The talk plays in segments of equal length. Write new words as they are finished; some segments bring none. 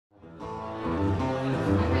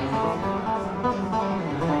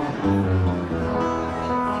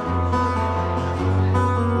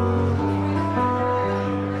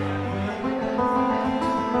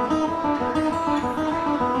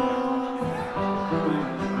This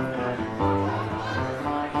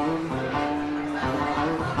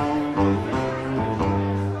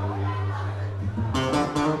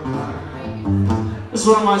is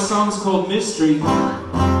one of my songs called Mystery.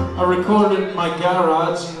 I recorded it in my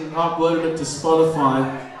garage and uploaded it to Spotify.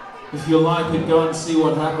 If you like it, go and see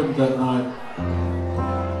what happened that night.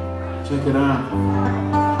 Check it out.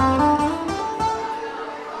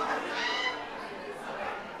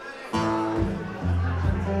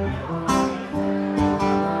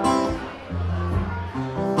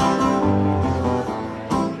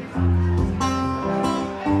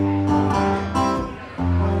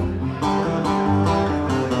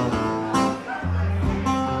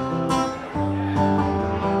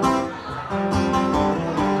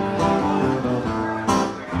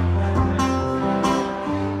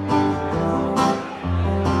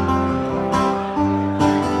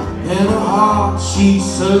 In her heart she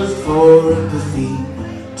searched for empathy,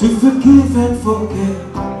 to forgive and forget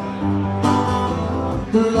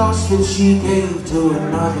the loss that she gave to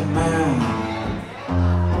another man.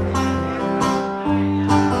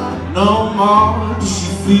 No more does she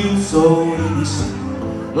feel so innocent,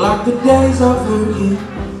 like the days of her youth.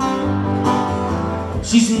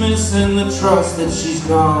 She's missing the trust that she's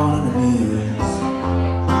gone and abused.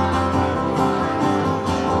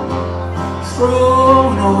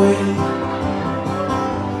 Thrown away,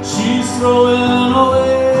 she's throwing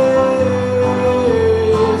away,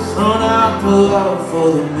 thrown out the love for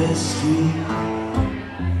the mystery.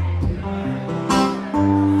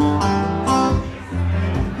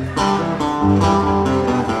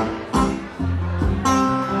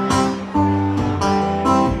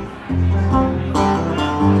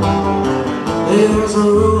 There's a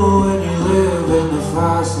rule when you live in the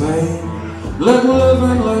fast lane: let live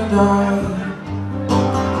and let die.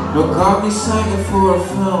 McCartney sang it for a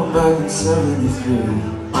film back in '73.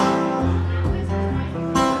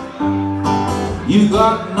 You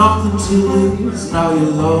got nothing to lose, now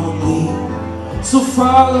you're lonely, so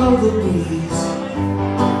follow the breeze,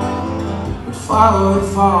 but follow it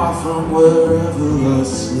far from wherever you're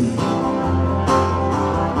asleep.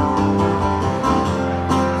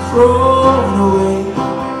 Thrown away,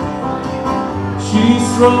 she's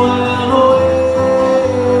throwing away,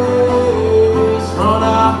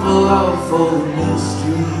 the love for the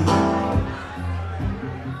mystery.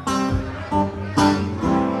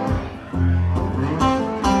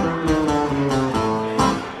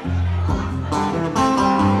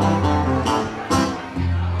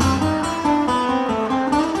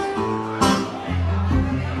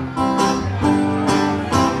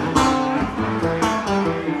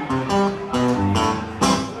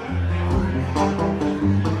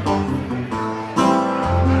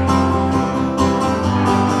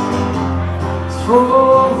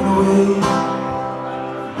 Thrown away,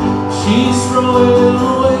 she's throwing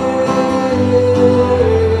away,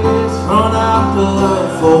 thrown out the love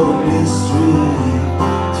for the mystery.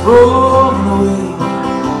 Thrown away,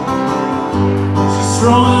 she's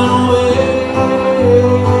throwing away,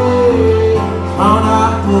 thrown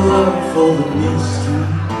out the love for the mystery.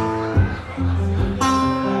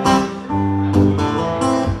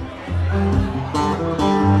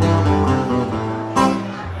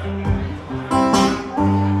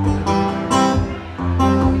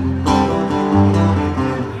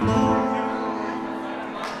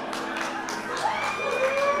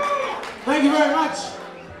 Thank you very much.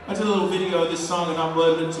 I did a little video of this song and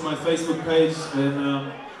uploaded it to my Facebook page.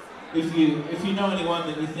 And if you know anyone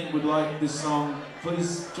that you think would like this song,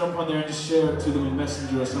 please jump on there and just share it to them in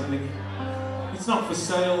Messenger or something. It's not for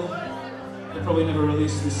sale. They probably never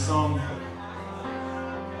released this song.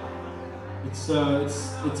 It's a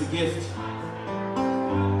gift.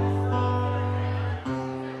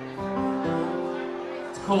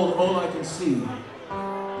 It's called All I Can See.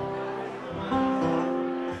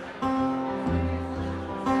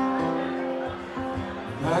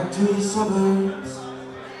 Back to the suburbs,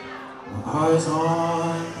 my eyes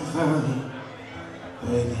on the valley,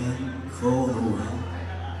 begging for the wind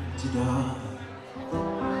to die.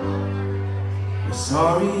 We're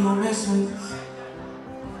sorry you'll miss us,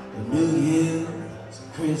 the New Year's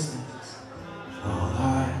and Christmas. All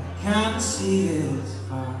I can see is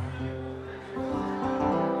fire,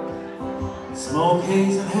 smoke,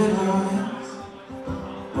 haze and headlights,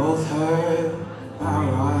 both hurt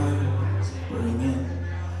our eyes, bringing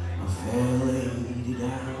a fair lady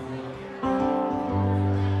down.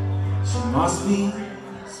 She must be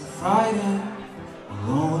so frightened,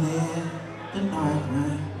 alone in the night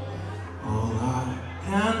when all I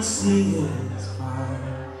can see is fire.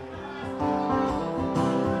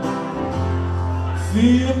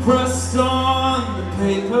 Fear pressed on the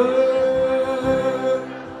paper,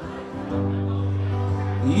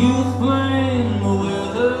 youth blame the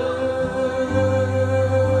weather.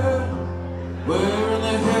 Where in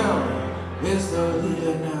the hell is the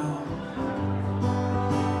leader now?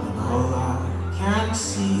 And all I can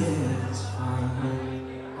see is fire.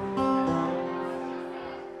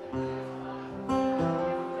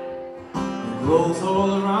 It rolls all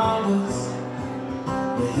around us,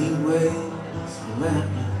 the heat waves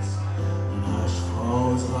relentless, and ash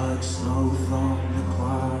falls like snow from the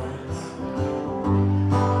clouds.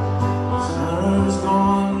 Center's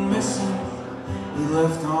gone missing, he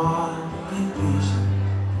left on vacation,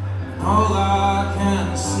 and all I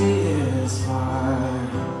can see is fire.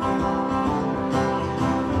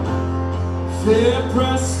 Fear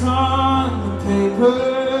pressed on the paper,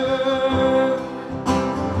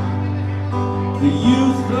 the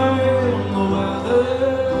youth blame the weather.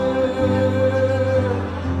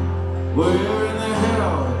 Where in the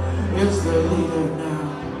hell is the leader now?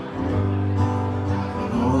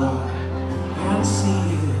 And all I can see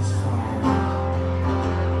is fire.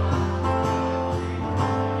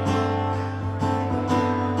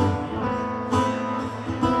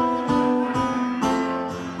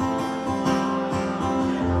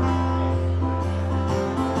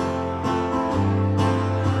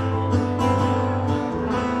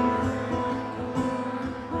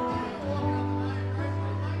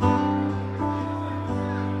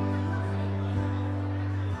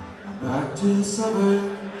 Back to the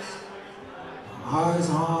suburbs, eyes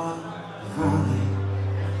on the valley,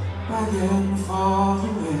 begging for the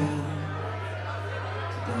wind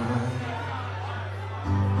to die.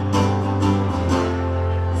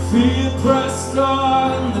 Fear pressed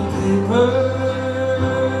on the paper,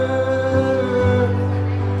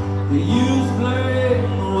 the youth blame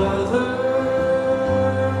the weather.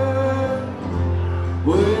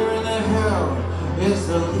 Where in the hell is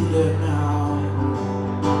the leader now?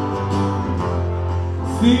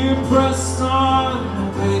 Fear pressed on the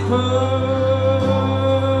paper,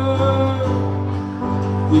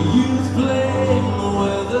 the youth blame the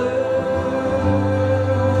weather.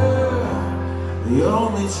 The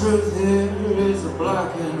only truth here is the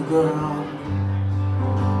blackened ground,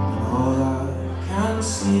 and all I can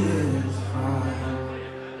see is fire.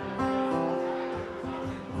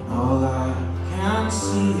 And all I can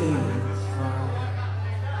see is fire.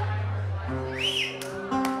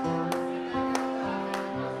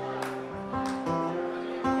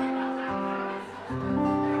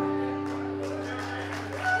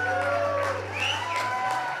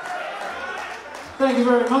 Thank you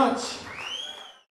very much.